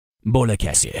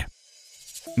Balikesir.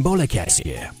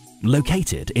 Balikesir,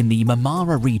 located in the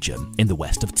Marmara region in the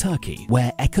west of Turkey,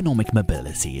 where economic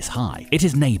mobility is high. It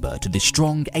is neighbor to the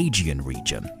strong Aegean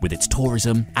region with its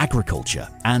tourism, agriculture,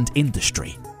 and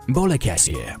industry.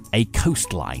 Balikesir, a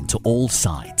coastline to all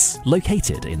sides,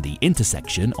 located in the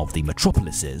intersection of the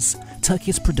metropolises,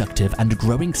 Turkey's productive and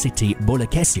growing city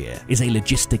Balikesir is a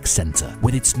logistics center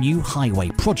with its new highway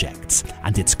projects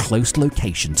and its close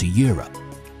location to Europe.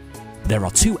 There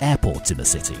are 2 airports in the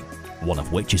city, one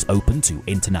of which is open to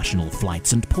international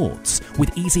flights and ports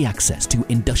with easy access to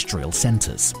industrial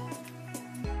centers.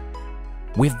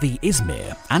 With the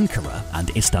Izmir, Ankara and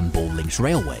Istanbul links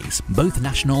railways, both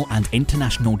national and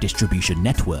international distribution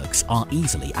networks are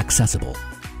easily accessible.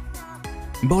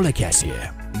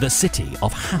 Balikesir, the city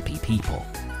of happy people.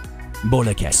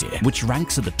 Balikesir, which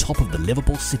ranks at the top of the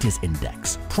Livable Cities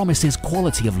Index, promises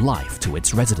quality of life to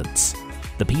its residents.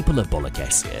 The people of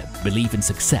Balikesir believe in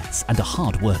success and are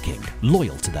hard-working,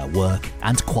 loyal to their work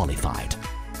and qualified.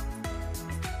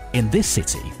 In this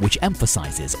city, which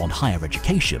emphasizes on higher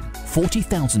education,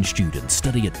 40,000 students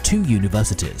study at 2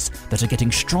 universities that are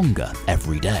getting stronger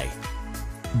every day.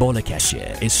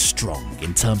 Balikesir is strong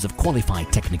in terms of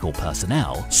qualified technical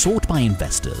personnel sought by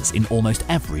investors in almost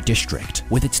every district,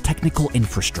 with its technical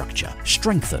infrastructure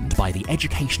strengthened by the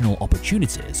educational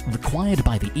opportunities required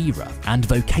by the era and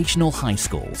vocational high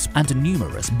schools and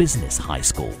numerous business high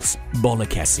schools.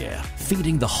 Balikesir,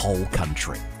 feeding the whole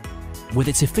country. With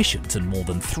its efficient and more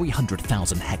than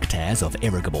 300,000 hectares of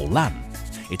irrigable land,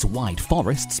 its wide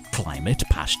forests, climate,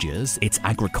 pastures, its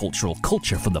agricultural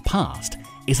culture from the past,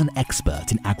 is an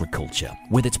expert in agriculture,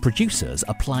 with its producers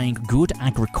applying good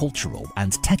agricultural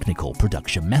and technical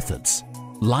production methods.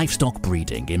 Livestock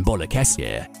breeding in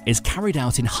Balikesir is carried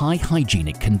out in high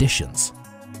hygienic conditions.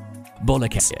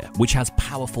 Balikesir, which has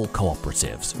powerful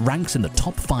cooperatives, ranks in the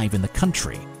top 5 in the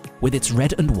country, with its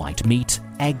red and white meat,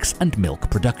 eggs and milk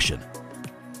production.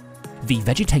 The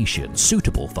vegetation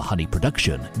suitable for honey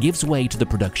production gives way to the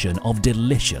production of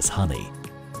delicious honey.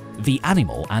 The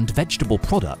animal and vegetable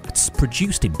products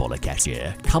produced in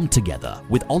Balikesir come together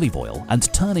with olive oil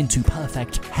and turn into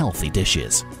perfect, healthy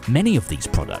dishes. Many of these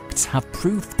products have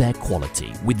proved their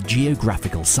quality with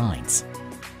geographical signs.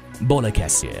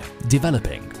 Balikesir,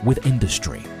 developing with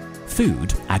industry.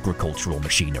 Food, agricultural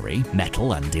machinery,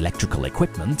 metal and electrical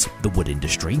equipment, the wood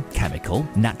industry, chemical,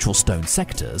 natural stone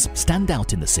sectors stand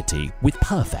out in the city with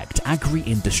perfect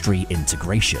agri-industry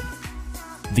integration.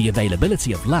 The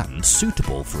availability of land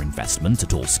suitable for investment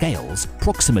at all scales,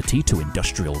 proximity to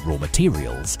industrial raw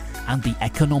materials, and the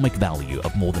economic value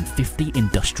of more than 50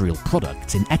 industrial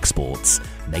products in exports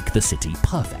make the city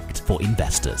perfect for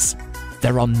investors.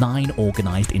 There are 9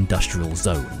 organized industrial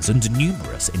zones and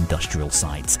numerous industrial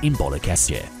sites in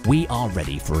Balikesir. We are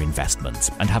ready for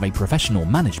investment and have a professional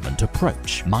management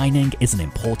approach. Mining is an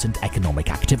important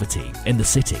economic activity in the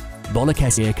city.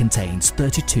 Balikesir contains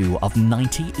 32 of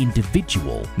 90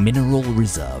 individual mineral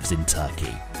reserves in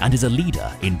Turkey and is a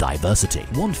leader in diversity.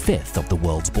 1/5 of the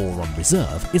world's boron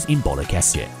reserve is in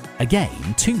Balikesir.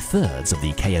 Again, 2/3 of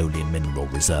the kaolin mineral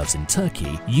reserves in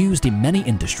Turkey, used in many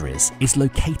industries, is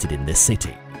located in this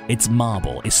city. Its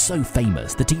marble is so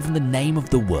famous that even the name of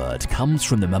the word comes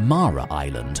from the Marmara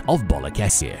island of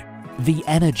Balikesir. The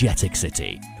energetic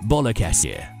city,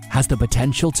 Balikesir, has the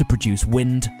potential to produce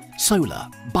wind, solar,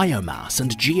 biomass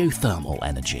and geothermal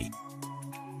energy.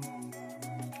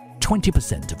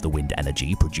 20% of the wind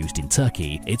energy produced in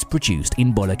Turkey is produced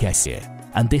in Balikesir,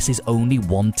 and this is only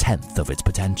 1/10 of its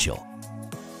potential.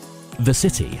 The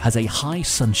city has a high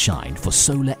sunshine for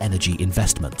solar energy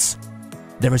investments.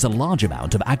 There is a large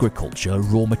amount of agriculture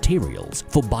raw materials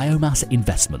for biomass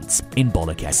investments in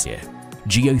Balikesir.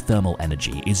 Geothermal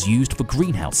energy is used for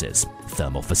greenhouses,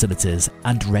 thermal facilities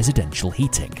and residential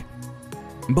heating.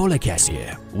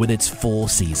 Balikesir, with its 4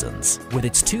 seasons, with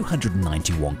its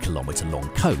 291-kilometer-long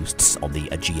coasts on the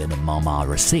Aegean and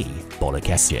Marmara Sea,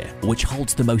 Balikesir, which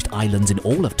holds the most islands in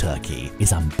all of Turkey,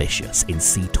 is ambitious in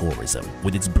sea tourism,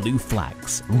 with its blue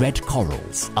flags, red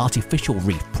corals, artificial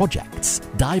reef projects,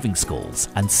 diving schools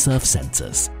and surf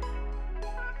centers.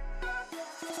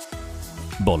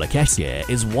 Balikesir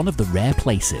is one of the rare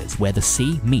places where the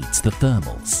sea meets the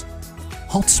thermals.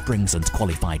 Hot springs and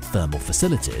qualified thermal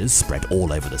facilities spread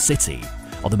all over the city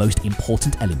are the most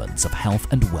important elements of health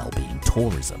and well-being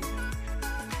tourism.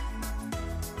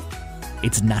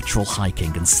 Its natural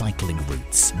hiking and cycling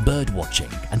routes, bird watching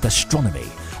and astronomy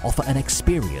offer an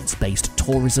experience-based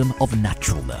tourism of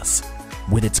naturalness.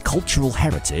 With its cultural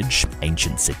heritage,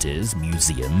 ancient cities,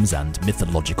 museums and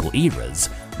mythological eras,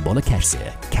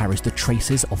 Balikesir carries the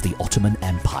traces of the Ottoman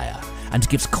Empire and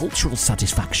gives cultural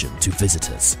satisfaction to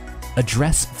visitors.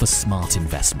 Address for smart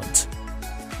investment.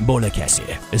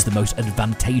 Balikesir is the most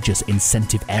advantageous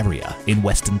incentive area in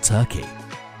Western Turkey.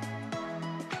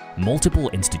 Multiple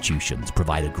institutions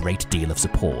provide a great deal of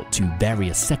support to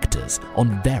various sectors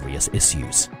on various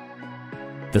issues.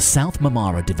 The South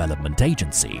Marmara Development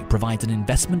Agency provides an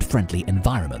investment-friendly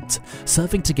environment,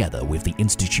 serving together with the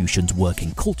institution's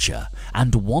working culture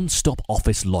and one-stop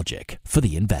office logic for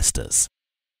the investors.